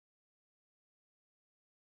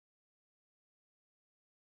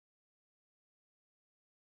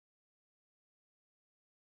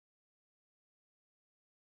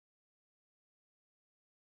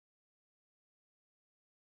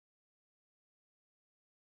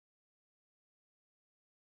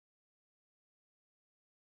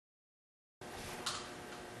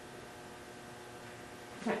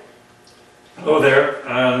Hello there.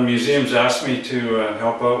 The museum's asked me to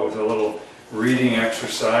help out with a little reading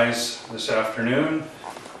exercise this afternoon,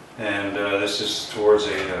 and this is towards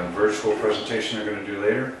a virtual presentation they're going to do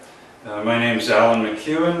later. My name is Allen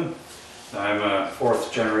McEwan. I'm a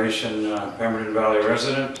fourth generation Pemberton Valley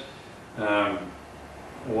resident,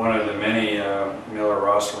 one of the many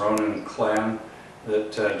Miller-Ross-Ronayne clan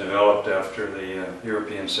that developed after the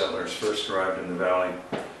European settlers first arrived in the valley.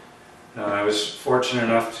 I was fortunate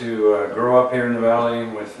enough to grow up here in the valley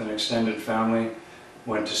with an extended family,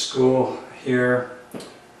 went to school here,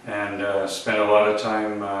 and spent a lot of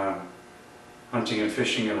time hunting and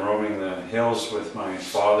fishing and roaming the hills with my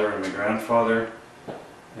father and my grandfather,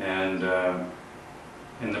 and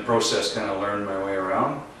in the process kind of learned my way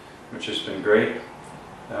around, which has been great.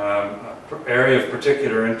 Area of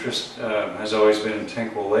particular interest has always been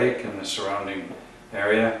Tinkle Lake and the surrounding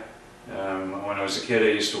area. When I was a kid,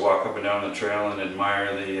 I used to walk up and down the trail and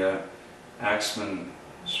admire the axemen's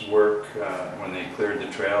work. When they cleared the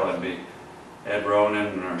trail, it'd be Ed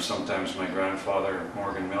Ronan or sometimes my grandfather,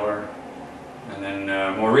 Morgan Miller. And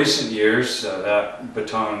then more recent years, that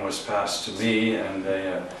baton was passed to me and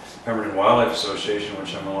the Pemberton Wildlife Association,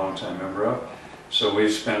 which I'm a long-time member of. So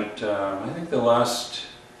we've spent, I think, the last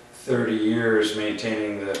 30 years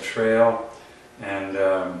maintaining the trail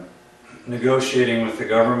and negotiating with the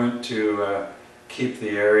government to keep the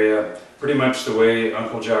area pretty much the way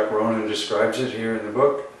Uncle Jack Ronan describes it here in the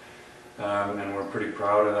book, and we're pretty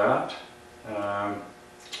proud of that.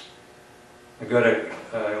 I've got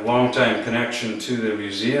a long-time connection to the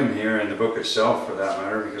museum here and the book itself, for that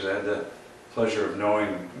matter, because I had the pleasure of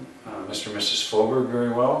knowing Mr. and Mrs. Fougberg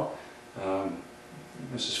very well.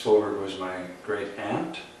 Mrs. Fougberg was my great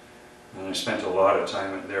aunt, and I spent a lot of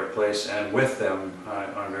time at their place and with them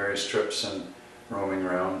on various trips and roaming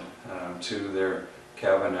around to their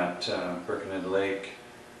cabin at Birkenhead Lake,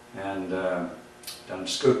 and down to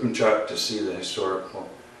Skookumchuck to see the historical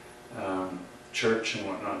church and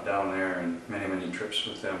whatnot down there, and many trips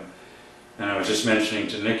with them. And I was just mentioning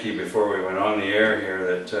to Nikki before we went on the air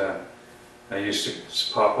here that I used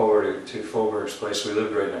to pop over to Fougberg's place. We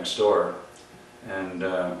lived right next door, and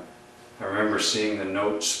I remember seeing the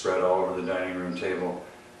notes spread all over the dining room table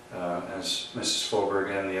as Mrs.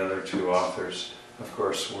 Fougberg and the other two authors, of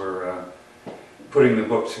course, were putting the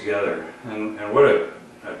book together. And what a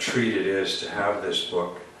treat it is to have this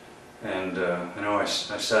book. And I know I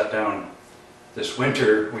sat down this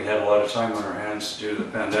winter. We had a lot of time on our hands due to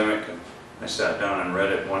the pandemic, and I sat down and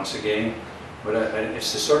read it once again. But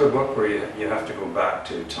it's the sort of book where you have to go back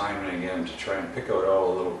to time and again to try and pick out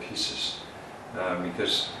all the little pieces,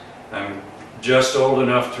 because I'm just old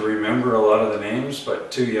enough to remember a lot of the names, but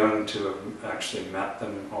too young to have actually met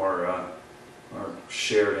them or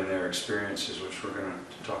shared in their experiences, which we're going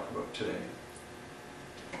to talk about today.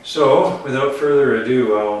 So, without further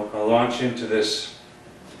ado, I'll launch into this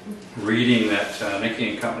reading that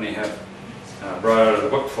Nikki and company have brought out of the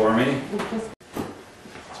book for me.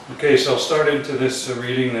 Okay, so I'll start into this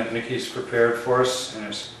reading that Nikki's prepared for us, and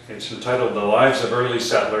it's entitled The Lives of Early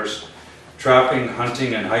Settlers, Trapping,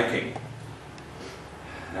 Hunting, and Hiking.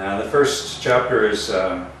 The first chapter is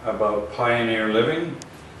about pioneer living,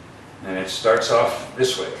 and it starts off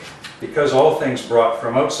this way. Because all things brought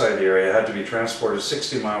from outside the area had to be transported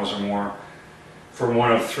 60 miles or more from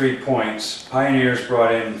one of 3 points, pioneers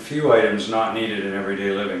brought in few items not needed in everyday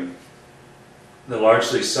living. The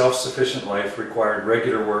largely self-sufficient life required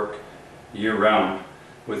regular work year-round,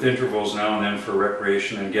 with intervals now and then for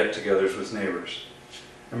recreation and get-togethers with neighbors.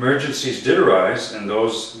 Emergencies did arise, and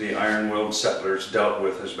those the iron-willed settlers dealt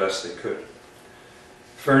with as best they could.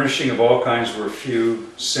 Furnishing of all kinds were few,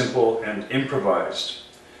 simple, and improvised.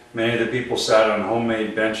 Many of the people sat on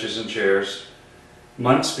homemade benches and chairs.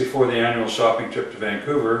 Months before the annual shopping trip to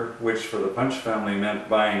Vancouver, which for the Punch family meant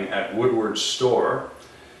buying at Woodward's store,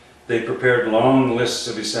 they prepared long lists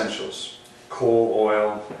of essentials: coal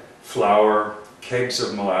oil, flour, kegs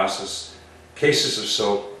of molasses, cases of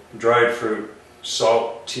soap, dried fruit,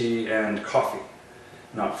 salt, tea, and coffee,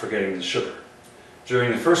 not forgetting the sugar.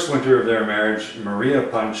 During the first winter of their marriage, Maria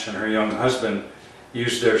Punch and her young husband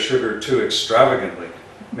used their sugar too extravagantly,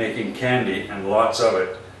 making candy and lots of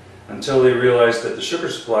it, until they realized that the sugar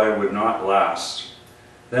supply would not last.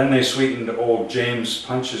 Then they sweetened old James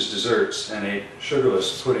Punch's desserts and ate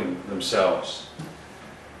sugarless pudding themselves.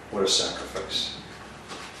 What a sacrifice.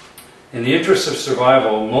 In the interest of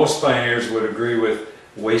survival, most pioneers would agree with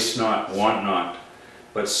waste not, want not,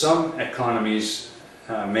 but some economies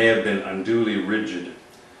may have been unduly rigid.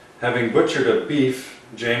 Having butchered a beef,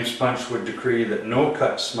 James Punch would decree that no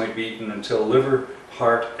cuts might be eaten until liver,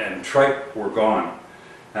 heart, and tripe were gone.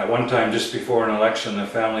 At one time, just before an election, the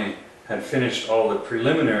family had finished all the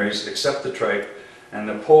preliminaries except the tripe, and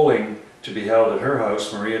the polling to be held at her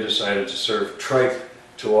house, Maria decided to serve tripe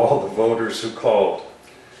to all the voters who called.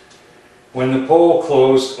 When the poll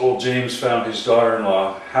closed, old James found his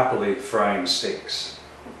daughter-in-law happily frying steaks.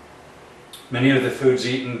 Many of the foods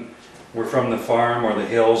eaten were from the farm or the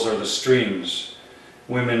hills or the streams.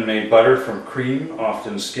 Women made butter from cream,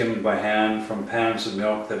 often skimmed by hand from pans of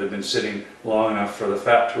milk that had been sitting long enough for the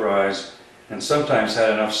fat to rise, and sometimes had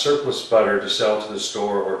enough surplus butter to sell to the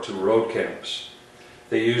store or to road camps.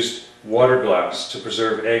 They used water glass to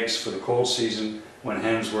preserve eggs for the cold season when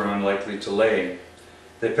hens were unlikely to lay.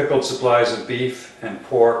 They pickled supplies of beef and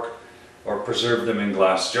pork or preserved them in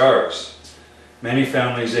glass jars. Many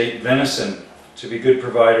families ate venison. To be good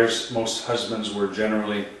providers, most husbands were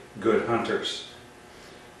generally good hunters.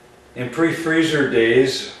 In pre-freezer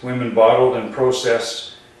days, women bottled and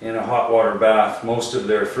processed in a hot water bath most of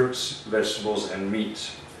their fruits, vegetables, and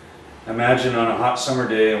meats. Imagine on a hot summer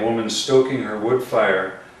day a woman stoking her wood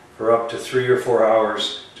fire for up to 3 or 4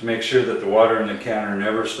 hours to make sure that the water in the canner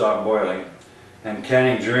never stopped boiling, and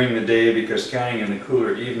canning during the day because canning in the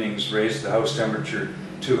cooler evenings raised the house temperature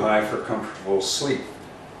too high for comfortable sleep.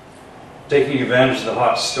 Taking advantage of the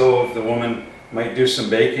hot stove, the woman might do some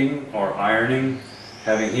baking or ironing,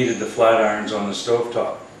 having heated the flat irons on the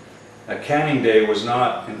stovetop. A canning day was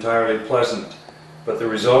not entirely pleasant, but the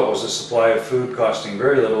result was a supply of food costing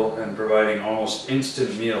very little and providing almost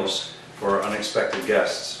instant meals for unexpected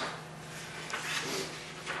guests.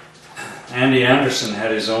 Andy Anderson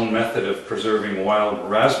had his own method of preserving wild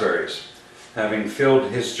raspberries. Having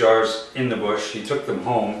filled his jars in the bush, he took them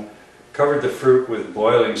home, covered the fruit with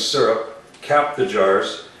boiling syrup, capped the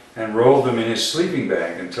jars, and rolled them in his sleeping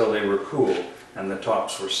bag until they were cool and the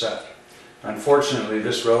tops were set. Unfortunately,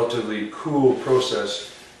 this relatively cool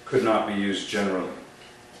process could not be used generally.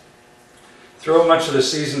 Throughout much of the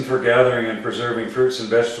season for gathering and preserving fruits and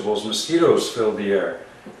vegetables, mosquitoes filled the air,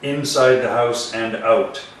 inside the house and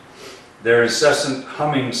out. Their incessant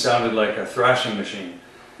humming sounded like a thrashing machine,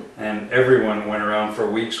 and everyone went around for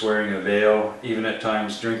weeks wearing a veil, even at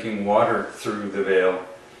times drinking water through the veil.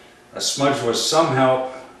 A smudge was some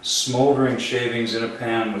help, smoldering shavings in a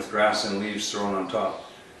pan with grass and leaves thrown on top.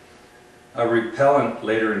 A repellent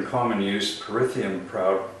later in common use, pyrethrum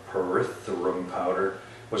powder,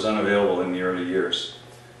 was unavailable in the early years.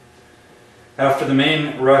 After the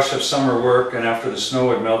main rush of summer work and after the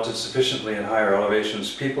snow had melted sufficiently at higher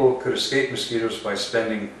elevations, people could escape mosquitoes by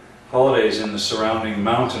spending holidays in the surrounding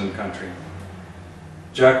mountain country.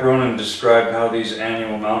 Jack Ronan described how these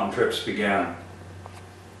annual mountain trips began.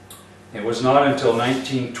 It was not until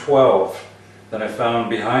 1912 that I found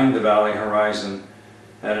behind the valley horizon,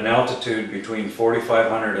 at an altitude between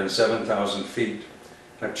 4,500 and 7,000 feet,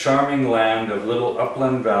 a charming land of little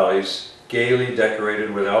upland valleys, gaily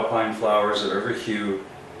decorated with alpine flowers of every hue,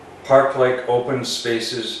 park-like open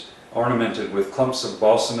spaces ornamented with clumps of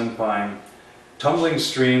balsam and pine, tumbling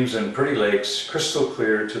streams and pretty lakes, crystal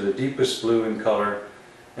clear to the deepest blue in color,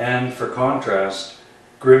 and, for contrast,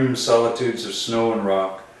 grim solitudes of snow and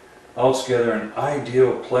rock, altogether an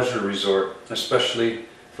ideal pleasure resort, especially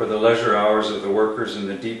for the leisure hours of the workers in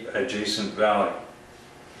the deep adjacent valley.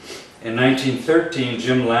 In 1913,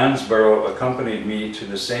 Jim Lansborough accompanied me to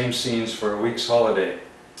the same scenes for a week's holiday,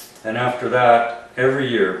 and after that, every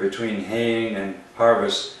year between haying and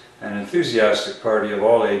harvest, an enthusiastic party of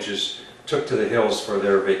all ages took to the hills for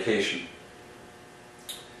their vacation.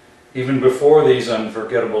 Even before these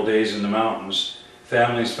unforgettable days in the mountains,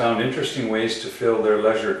 families found interesting ways to fill their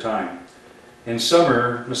leisure time. In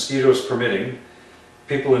summer, mosquitoes permitting,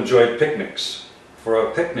 people enjoyed picnics. For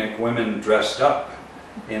a picnic, women dressed up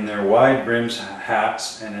in their wide-brimmed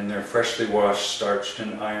hats and in their freshly washed, starched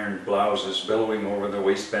and ironed blouses billowing over the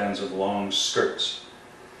waistbands of long skirts.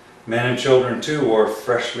 Men and children too wore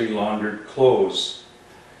freshly laundered clothes.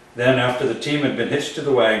 Then, after the team had been hitched to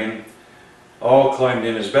the wagon, all climbed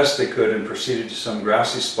in as best they could and proceeded to some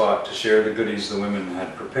grassy spot to share the goodies the women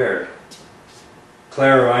had prepared.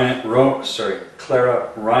 Clara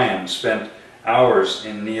Ryan spent hours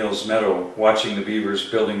in Neil's meadow watching the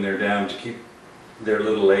beavers building their dam to keep their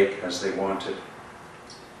little lake as they wanted.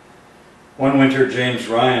 One winter, James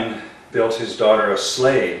Ryan built his daughter a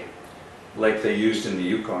sleigh like they used in the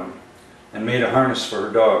Yukon and made a harness for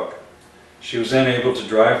her dog. She was then able to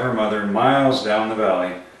drive her mother miles down the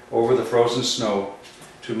valley over the frozen snow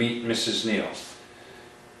to meet Mrs. Neil.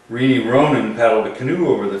 Rennie Ronan paddled a canoe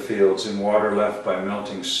over the fields in water left by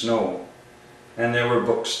melting snow, and there were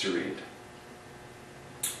books to read.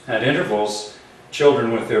 At intervals,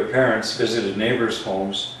 children with their parents visited neighbors'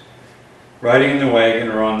 homes, riding in the wagon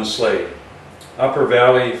or on the sleigh. Upper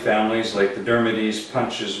Valley families like the Dermodys,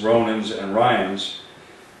 Punches, Ronaynes, and Ryans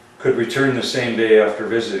could return the same day after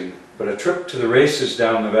visiting, but a trip to the races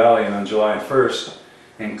down the valley on July 1st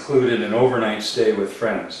included an overnight stay with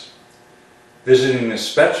friends. Visiting the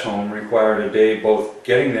Spetch home required a day both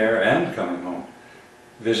getting there and coming home.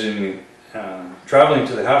 Traveling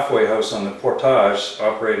to the halfway house on the Portage,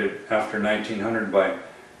 operated after 1900 by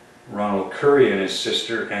Ronald Curry and his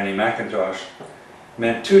sister Annie McIntosh,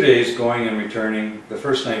 meant 2 days going and returning, the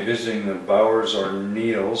first night visiting the Bowers or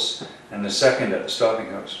Neils, and the second at the stopping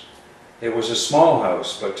house. It was a small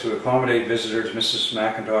house, but to accommodate visitors, Mrs.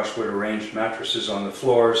 McIntosh would arrange mattresses on the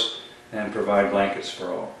floors and provide blankets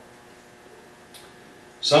for all.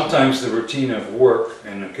 Sometimes the routine of work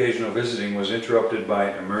and occasional visiting was interrupted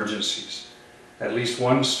by emergencies. At least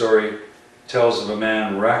one story tells of a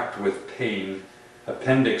man racked with pain,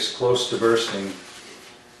 appendix close to bursting,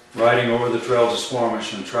 riding over the trail to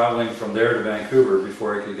Squamish and traveling from there to Vancouver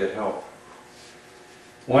before he could get help.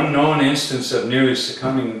 One known instance of nearly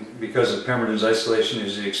succumbing because of Pemberton's isolation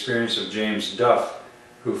is the experience of James Duff,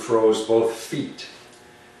 who froze both feet.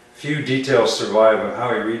 Few details survive of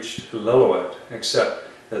how he reached Lillooet, except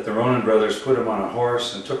that the Ronayne brothers put him on a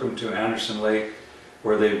horse and took him to Anderson Lake,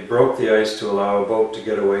 where they broke the ice to allow a boat to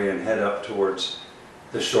get away and head up towards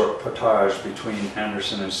the short portage between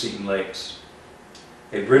Anderson and Seton Lakes.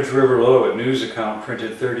 A Bridge River Lillooet news account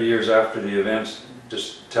printed 30 years after the event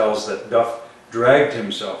just tells that Duff dragged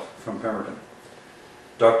himself from Pemberton.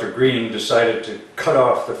 Dr. Green decided to cut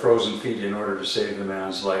off the frozen feet in order to save the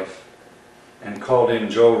man's life, and called in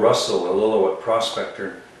Joe Russell, a Lillooet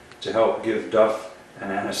prospector, to help give Duff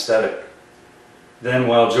an anesthetic. Then,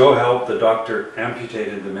 while Joe helped, the doctor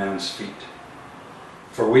amputated the man's feet.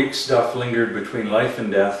 For weeks, Duff lingered between life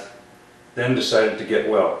and death, then decided to get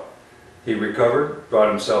well. He recovered, brought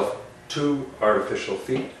himself 2 artificial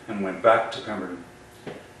feet, and went back to Pemberton.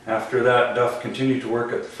 After that, Duff continued to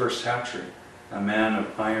work at the first hatchery, a man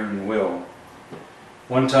of iron will.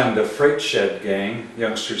 One time, the Freight Shed gang,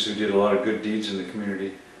 youngsters who did a lot of good deeds in the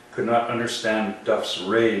community, could not understand Duff's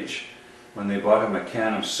rage when they bought him a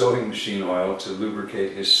can of sewing machine oil to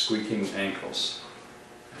lubricate his squeaking ankles.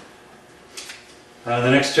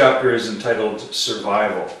 The next chapter is entitled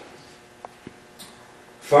Survival.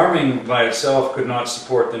 Farming by itself could not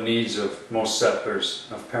support the needs of most settlers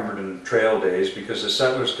of Pemberton trail days because the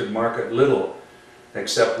settlers could market little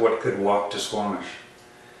except what could walk to Squamish,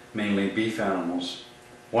 mainly beef animals.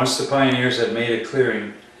 Once the pioneers had made a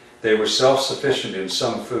clearing, they were self-sufficient in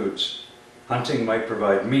some foods. Hunting might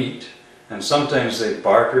provide meat, and sometimes they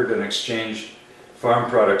bartered and exchanged farm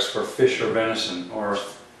products for fish or venison or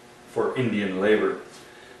for Indian labor.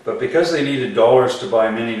 But because they needed dollars to buy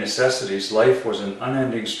many necessities, life was an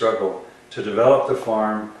unending struggle to develop the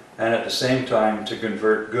farm and at the same time to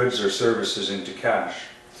convert goods or services into cash.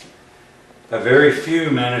 A very few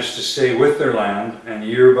managed to stay with their land and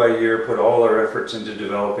year by year put all their efforts into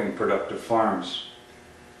developing productive farms.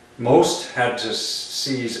 Most had to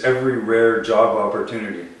seize every rare job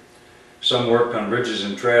opportunity. Some worked on bridges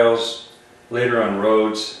and trails, later on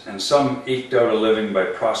roads, and some eked out a living by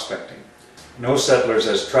prospecting. No settlers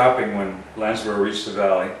as trapping when Landsborough reached the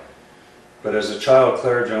valley, but as a child,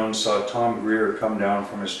 Claire Jones saw Tom Greer come down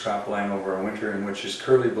from his trap line over a winter in which his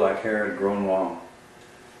curly black hair had grown long.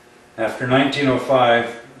 After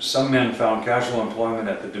 1905, some men found casual employment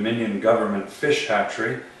at the Dominion Government Fish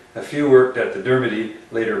Hatchery, a few worked at the Dermody,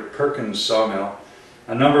 later Perkins sawmill,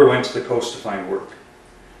 a number went to the coast to find work.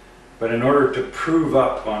 But in order to prove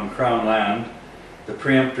up on Crown land, the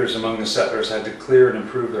preemptors among the settlers had to clear and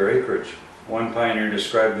improve their acreage. One pioneer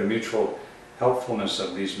described the mutual helpfulness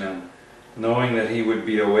of these men. Knowing that he would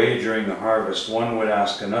be away during the harvest, one would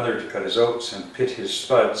ask another to cut his oats and pit his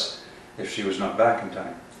spuds if she was not back in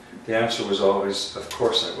time. The answer was always, "Of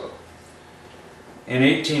course I will." In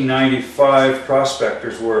 1895,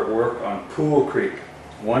 prospectors were at work on Pool Creek.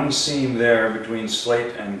 One seam there between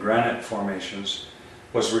slate and granite formations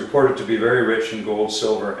was reported to be very rich in gold,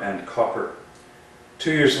 silver, and copper.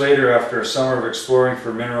 2 years later, after a summer of exploring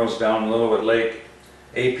for minerals down Lillooet Lake,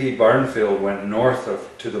 A.P. Barnfield went north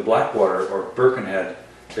to the Blackwater or Birkenhead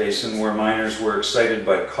Basin, where miners were excited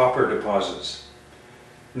by copper deposits.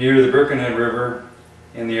 Near the Birkenhead River,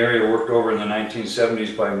 in the area worked over in the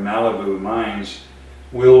 1970s by Malibu Mines,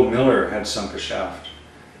 Will Miller had sunk a shaft.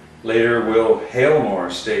 Later, Will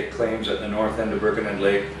Halemore staked claims at the north end of Birkenhead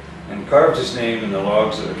Lake and carved his name in the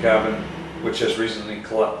logs of a cabin which has recently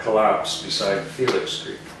collapsed beside Felix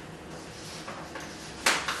Creek.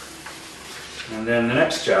 And then the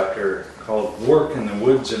next chapter, called Work in the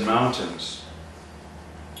Woods and Mountains.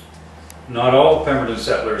 Not all Pemberton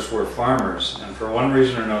settlers were farmers, and for one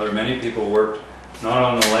reason or another, many people worked not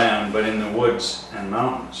on the land, but in the woods and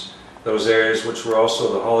mountains, those areas which were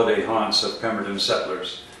also the holiday haunts of Pemberton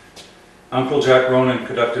settlers. Uncle Jack Ronayne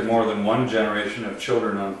conducted more than one generation of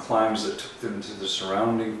children on climbs that took them to the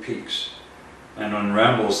surrounding peaks, and on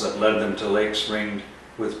rambles that led them to lakes ringed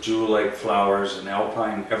with jewel-like flowers and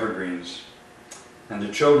alpine evergreens. And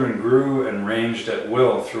the children grew and ranged at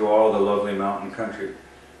will through all the lovely mountain country.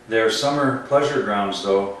 Their summer pleasure grounds,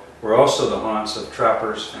 though, were also the haunts of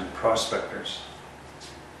trappers and prospectors.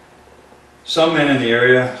 Some men in the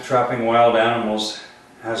area trapping wild animals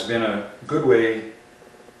has been a good way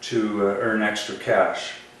to earn extra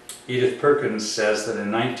cash. Edith Perkins says that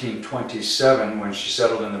in 1927, when she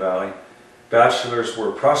settled in the valley, bachelors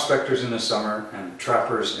were prospectors in the summer and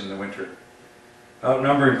trappers in the winter.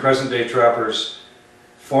 Outnumbering present-day trappers,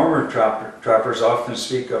 former trappers often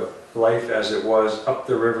speak of life as it was up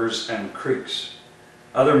the rivers and creeks.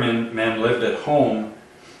 Other men lived at home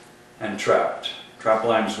and trapped. Trap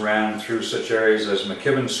lines ran through such areas as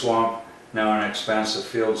McEwan Swamp, now an expanse of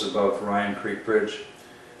fields above Ryan Creek Bridge,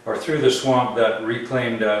 or through the swamp that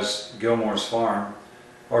reclaimed as Gilmore's Farm,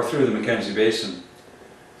 or through the Mackenzie Basin.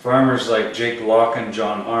 Farmers like Jake Locken,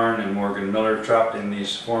 John Arn, and Morgan Miller trapped in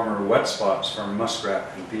these former wet spots for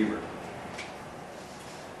muskrat and beaver.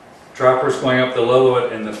 Trappers going up the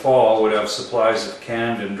Lillooet in the fall would have supplies of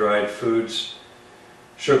canned and dried foods,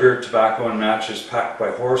 sugar, tobacco, and matches packed by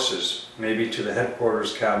horses, maybe to the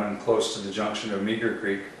headquarters cabin close to the junction of Meager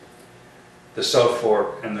Creek, the South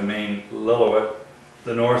Fork, and the main Lillooet,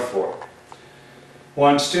 the North Fork.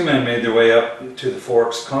 Once, two men made their way up to the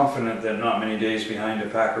forks, confident that not many days behind a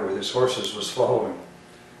packer with his horses was following.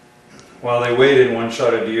 While they waited, one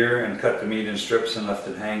shot a deer and cut the meat in strips and left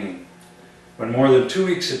it hanging. When more than 2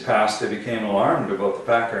 weeks had passed, they became alarmed about the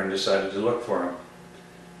packer and decided to look for him.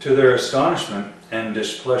 To their astonishment and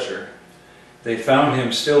displeasure, they found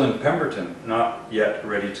him still in Pemberton, not yet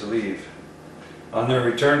ready to leave. On their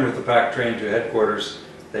return with the pack train to headquarters,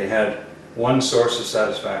 they had one source of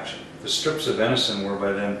satisfaction. The strips of venison were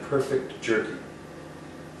by then perfect jerky.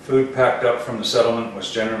 Food packed up from the settlement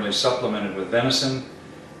was generally supplemented with venison,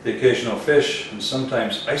 the occasional fish, and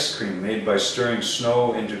sometimes ice cream made by stirring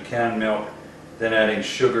snow into canned milk, then adding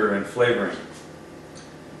sugar and flavoring.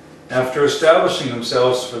 After establishing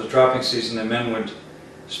themselves for the trapping season, the men would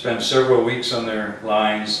spend several weeks on their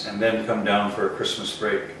lines and then come down for a Christmas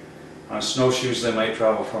break. On snowshoes, they might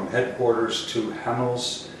travel from headquarters to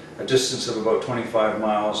Hamels, a distance of about 25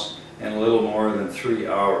 miles in a little more than 3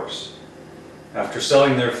 hours. After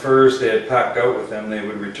selling their furs they had packed out with them, they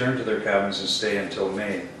would return to their cabins and stay until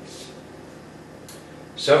May.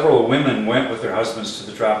 Several women went with their husbands to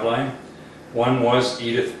the trap line. One was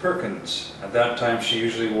Edith Perkins. At that time she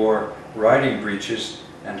usually wore riding breeches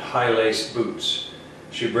and high-laced boots.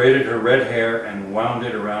 She braided her red hair and wound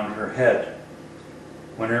it around her head.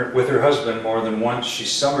 With her husband, more than once she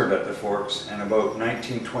summered at the Forks, and about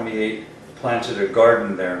 1928 planted a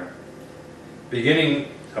garden there.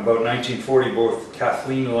 Beginning about 1940, both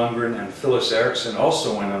Kathleen Lundgren and Phyllis Erickson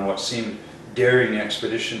also went on what seemed daring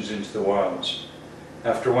expeditions into the wilds.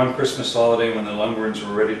 After one Christmas holiday, when the Lundgrens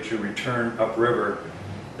were ready to return upriver,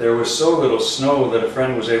 there was so little snow that a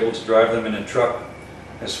friend was able to drive them in a truck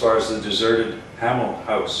as far as the deserted Hamel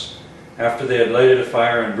house. After they had lighted a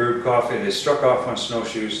fire and brewed coffee, they struck off on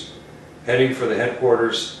snowshoes, heading for the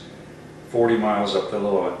headquarters 40 miles up the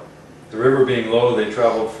Lillooet. The river being low, they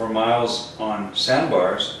traveled for miles on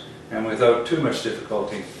sandbars and without too much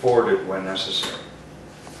difficulty forded when necessary.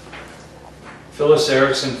 Phyllis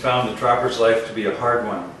Erickson found the trapper's life to be a hard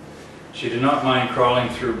one. She did not mind crawling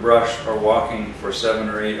through brush or walking for 7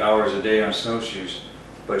 or 8 hours a day on snowshoes,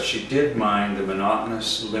 but she did mind the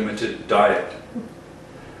monotonous, limited diet.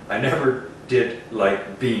 "I never did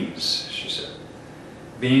like beans," she said.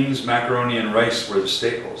 Beans, macaroni, and rice were the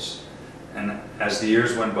staples. And as the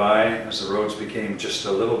years went by, as the roads became just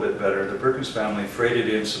a little bit better, the Perkins family freighted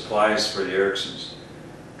in supplies for the Ericksons.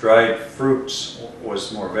 Dried fruits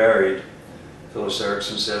was more varied. Phyllis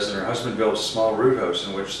Erickson says, and her husband built a small root house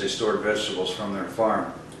in which they stored vegetables from their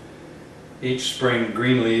farm. Each spring,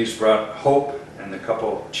 green leaves brought hope, and the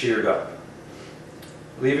couple cheered up.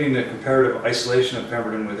 Leaving the comparative isolation of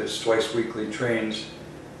Pemberton with its twice-weekly trains,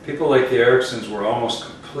 people like the Ericksons were almost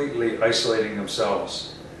completely isolating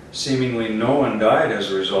themselves. Seemingly no one died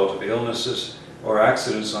as a result of illnesses or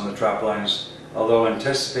accidents on the trap lines, although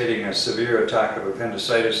anticipating a severe attack of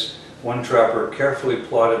appendicitis, one trapper carefully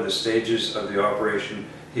plotted the stages of the operation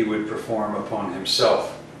he would perform upon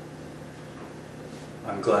himself.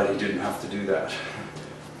 I'm glad he didn't have to do that.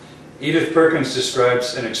 Edith Perkins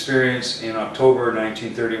describes an experience in October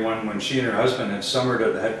 1931 when she and her husband had summered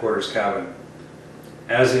at the headquarters cabin.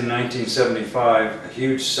 as in 1975, a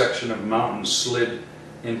huge section of mountain slid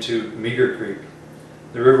into Meager Creek.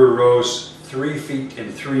 The river rose 3 feet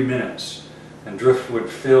in 3 minutes, and driftwood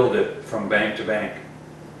filled it from bank to bank.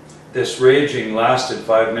 This raging lasted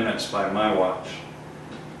 5 minutes by my watch.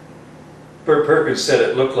 Bert Perkins said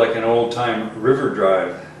it looked like an old-time river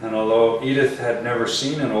drive, and although Edith had never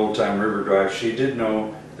seen an old-time river drive, she did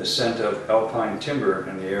know the scent of alpine timber,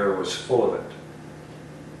 and the air was full of it.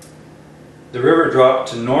 The river dropped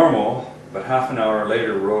to normal, but half an hour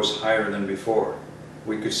later rose higher than before.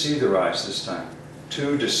 We could see the rise this time.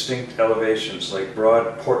 2 distinct elevations like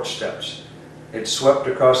broad porch steps. It swept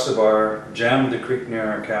across the bar, jammed the creek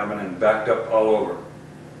near our cabin, and backed up all over.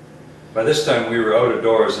 By this time we were out of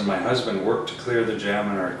doors, and my husband worked to clear the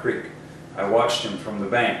jam in our creek. I watched him from the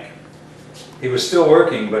bank. He was still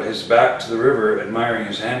working, but his back to the river, admiring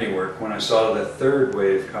his handiwork, when I saw the 3rd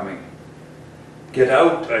wave coming. "Get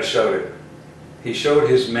out!" I shouted. He showed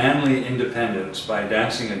his manly independence by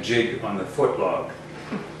dancing a jig on the footlog.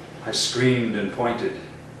 I screamed and pointed.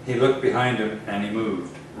 He looked behind him, and he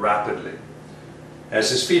moved rapidly. As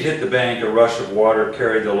his feet hit the bank, a rush of water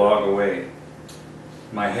carried the log away.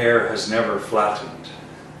 My hair has never flattened.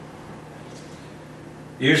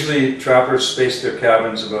 Usually, trappers spaced their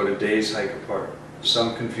cabins about a day's hike apart.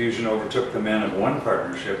 Some confusion overtook the men of one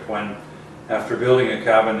partnership when, after building a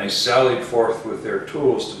cabin, they sallied forth with their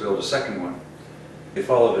tools to build a second one. They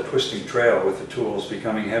followed a twisting trail with the tools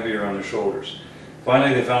becoming heavier on their shoulders.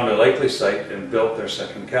 Finally, they found a likely site and built their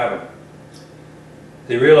second cabin.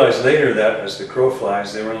 They realized later that, as the crow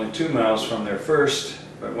flies, they were only 2 miles from their first,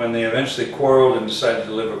 but when they eventually quarreled and decided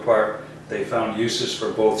to live apart, they found uses for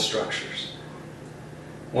both structures.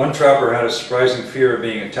 One trapper had a surprising fear of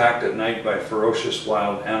being attacked at night by ferocious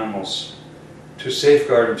wild animals. To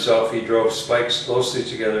safeguard himself, he drove spikes closely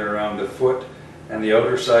together around the foot and the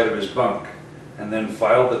outer side of his bunk, and then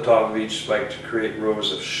filed the top of each spike to create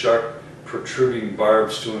rows of sharp, protruding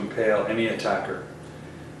barbs to impale any attacker.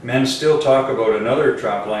 Men still talk about another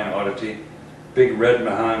trapline oddity, Big Red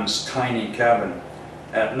Mahan's tiny cabin.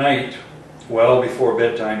 At night, well before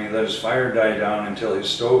bedtime, he let his fire die down until his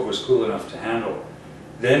stove was cool enough to handle.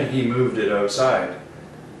 Then he moved it outside.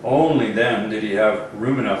 Only then did he have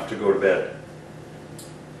room enough to go to bed.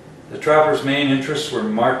 The trapper's main interests were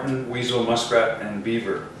marten, weasel, muskrat, and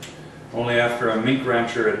beaver. Only after a mink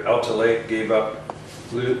rancher at Alta Lake gave up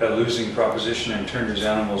a losing proposition and turned his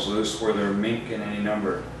animals loose were there mink in any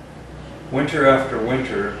number. Winter after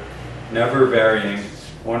winter, never varying,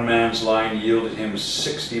 one man's line yielded him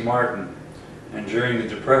 60 marten, and during the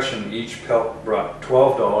Depression each pelt brought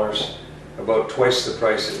 $12, about twice the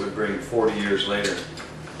price it would bring 40 years later.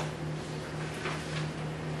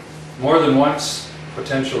 More than once,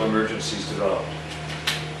 potential emergencies developed.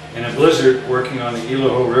 In a blizzard, working on the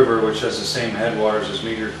Ilaho River, which has the same headwaters as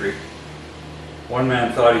Meager Creek, one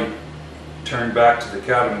man thought he turned back to the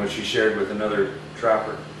cabin which he shared with another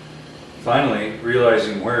trapper. Finally,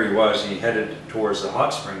 realizing where he was, he headed towards the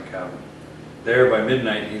hot spring cabin. There, by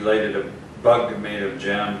midnight, he lighted a bug made of a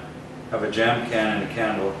jam can and a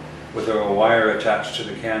candle, with a wire attached to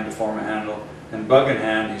the can to form a handle, and bug in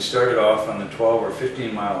hand, he started off on the 12 or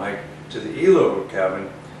 15 mile hike to the Ilaho cabin,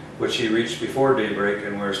 which he reached before daybreak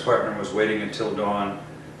and where his partner was waiting until dawn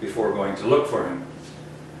before going to look for him.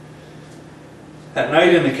 At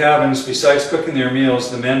night in the cabins, besides cooking their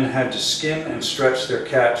meals, the men had to skin and stretch their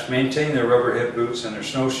catch, maintain their rubber hip boots and their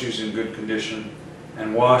snowshoes in good condition,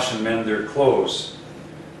 and wash and mend their clothes.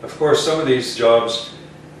 Of course, some of these jobs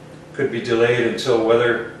could be delayed until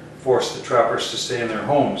weather forced the trappers to stay in their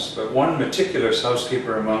homes, but one meticulous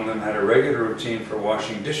housekeeper among them had a regular routine for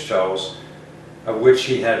washing dish towels, of which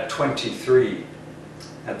he had 23.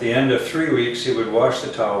 At the end of 3 weeks, he would wash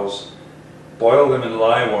the towels, boil them in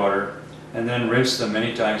lye water, and then rinse them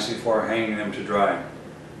many times before hanging them to dry.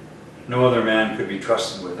 No other man could be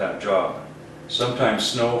trusted with that job. Sometimes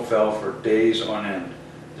snow fell for days on end.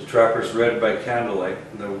 The trappers read by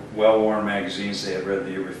candlelight the well-worn magazines they had read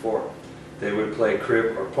the year before. They would play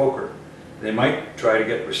crib or poker. They might try to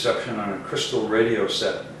get reception on a crystal radio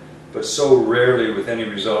set, but so rarely with any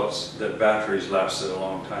results that batteries lasted a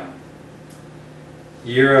long time.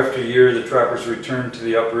 Year after year, the trappers returned to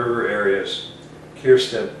the upriver areas.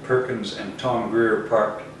 Kierstead, Perkins, and Tom Greer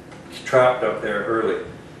trapped up there early.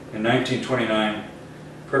 In 1929,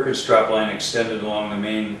 Perkins' trapline extended along the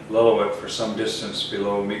main Lillooet for some distance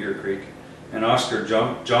below Meager Creek, and Oscar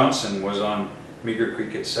Johnson was on Meager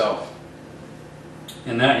Creek itself.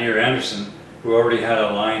 In that year, Anderson, who already had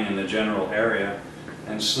a line in the general area,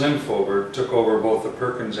 and Slim Fougberg took over both the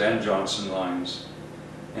Perkins and Johnson lines.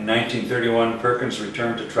 In 1931, Perkins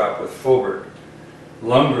returned to trap with Fougberg.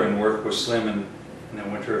 Lundgren worked with Slim in in the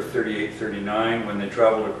winter of 38-39 when they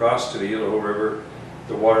traveled across to the Elo River,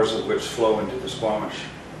 the waters of which flow into the Squamish.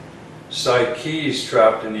 Side Keys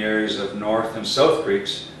trapped in the areas of North and South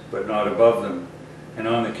Creeks, but not above them, and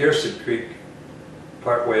on the Kiersted Creek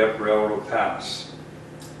partway up Railroad Pass.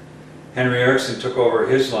 Henry Erickson took over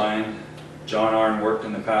his line. John Arn worked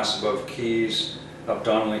in the pass above Keys, up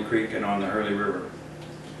Donnelly Creek, and on the Hurley River.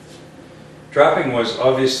 Trapping was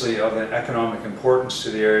obviously of an economic importance to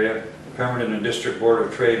the area. The Pemberton and District Board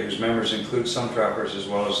of Trade, whose members include some trappers as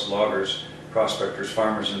well as loggers, prospectors,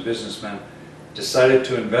 farmers, and businessmen, decided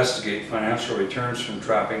to investigate financial returns from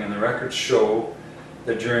trapping, and the records show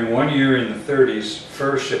that during one year in the 30s,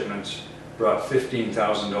 fur shipments brought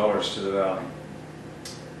 $15,000 to the valley.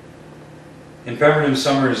 In Pemberton,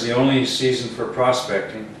 summer is the only season for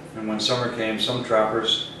prospecting, and when summer came, some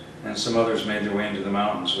trappers and some others made their way into the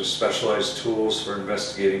mountains with specialized tools for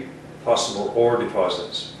investigating possible ore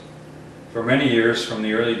deposits. For many years, from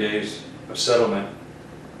the early days of settlement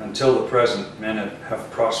until the present, men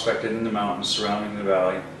have prospected in the mountains surrounding the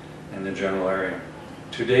valley and the general area.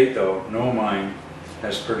 To date, though, no mine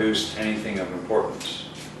has produced anything of importance.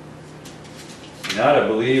 And that, I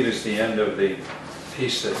believe, is the end of the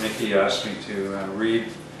piece that Nikki asked me to read.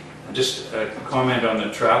 Just a comment on the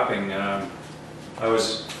trapping. I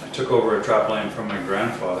took over a trap line from my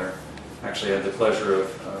grandfather. Actually, I had the pleasure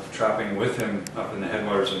of trapping with him up in the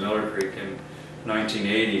headwaters of Miller Creek in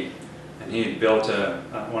 1980, and he had built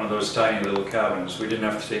one of those tiny little cabins. We didn't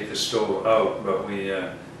have to take the stove out, but we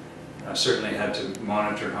certainly had to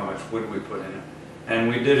monitor how much wood we put in it. And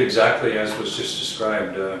we did exactly as was just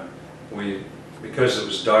described. Because it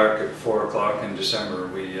was dark at 4 o'clock in December,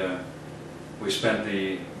 we spent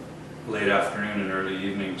the late afternoon and early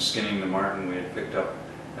evening skinning the marten we had picked up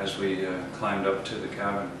as we climbed up to the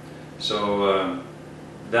cabin. So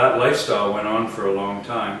that lifestyle went on for a long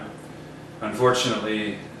time.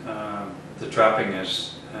 Unfortunately, the trapping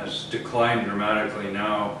has declined dramatically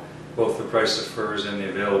now. Both the price of furs and the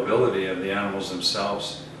availability of the animals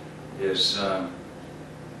themselves has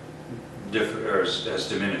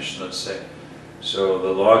diminished, let's say. So the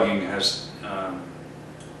logging has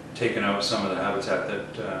taken out some of the habitat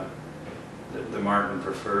that the marten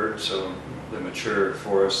preferred. So the mature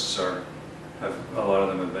forests a lot of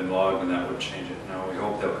them have been logged, and that would change it. Now we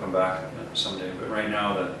hope they'll come back someday, but right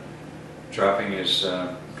now the trapping is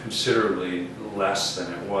considerably less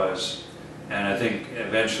than it was, and I think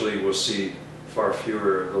eventually we'll see far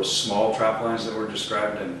fewer of those small trap lines that were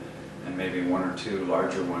described, and maybe one or two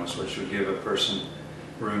larger ones, which would give a person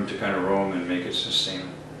room to kind of roam and make it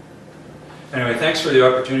sustainable. Anyway, thanks for the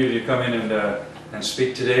opportunity to come in and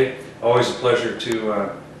speak today. Always a pleasure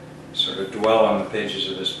to sort of dwell on the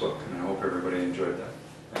pages of this book, and I hope everybody enjoyed that.